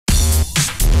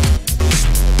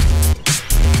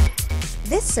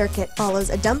This circuit follows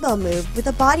a dumbbell move with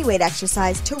a bodyweight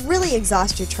exercise to really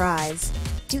exhaust your tries.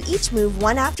 Do each move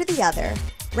one after the other,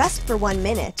 rest for 1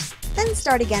 minute, then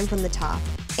start again from the top.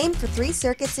 Aim for 3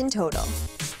 circuits in total.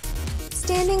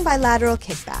 Standing bilateral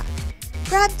kickback.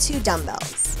 Grab 2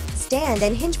 dumbbells. Stand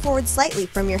and hinge forward slightly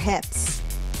from your hips.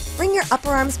 Bring your upper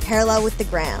arms parallel with the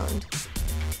ground.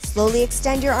 Slowly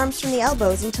extend your arms from the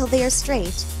elbows until they are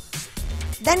straight.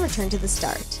 Then return to the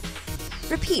start.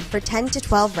 Repeat for 10 to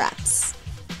 12 reps.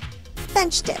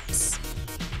 Bench dips.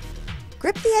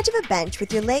 Grip the edge of a bench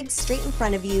with your legs straight in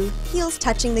front of you, heels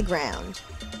touching the ground.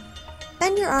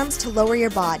 Bend your arms to lower your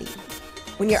body.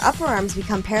 When your upper arms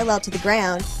become parallel to the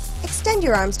ground, extend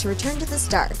your arms to return to the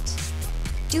start.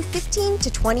 Do 15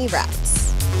 to 20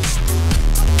 reps.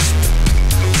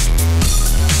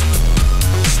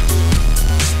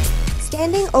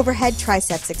 Standing overhead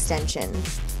triceps extension.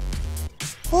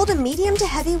 Hold a medium to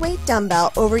heavy weight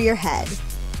dumbbell over your head.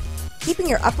 Keeping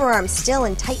your upper arms still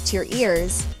and tight to your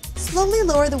ears, slowly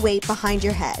lower the weight behind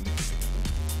your head.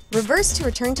 Reverse to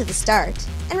return to the start,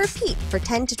 and repeat for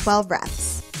 10 to 12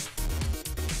 reps.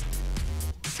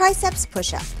 Triceps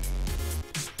push-up.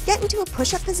 Get into a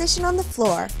push-up position on the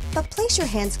floor, but place your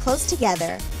hands close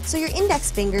together so your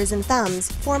index fingers and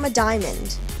thumbs form a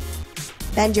diamond.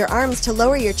 Bend your arms to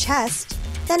lower your chest,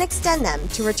 then extend them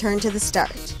to return to the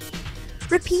start.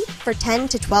 Repeat for 10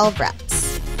 to 12 reps.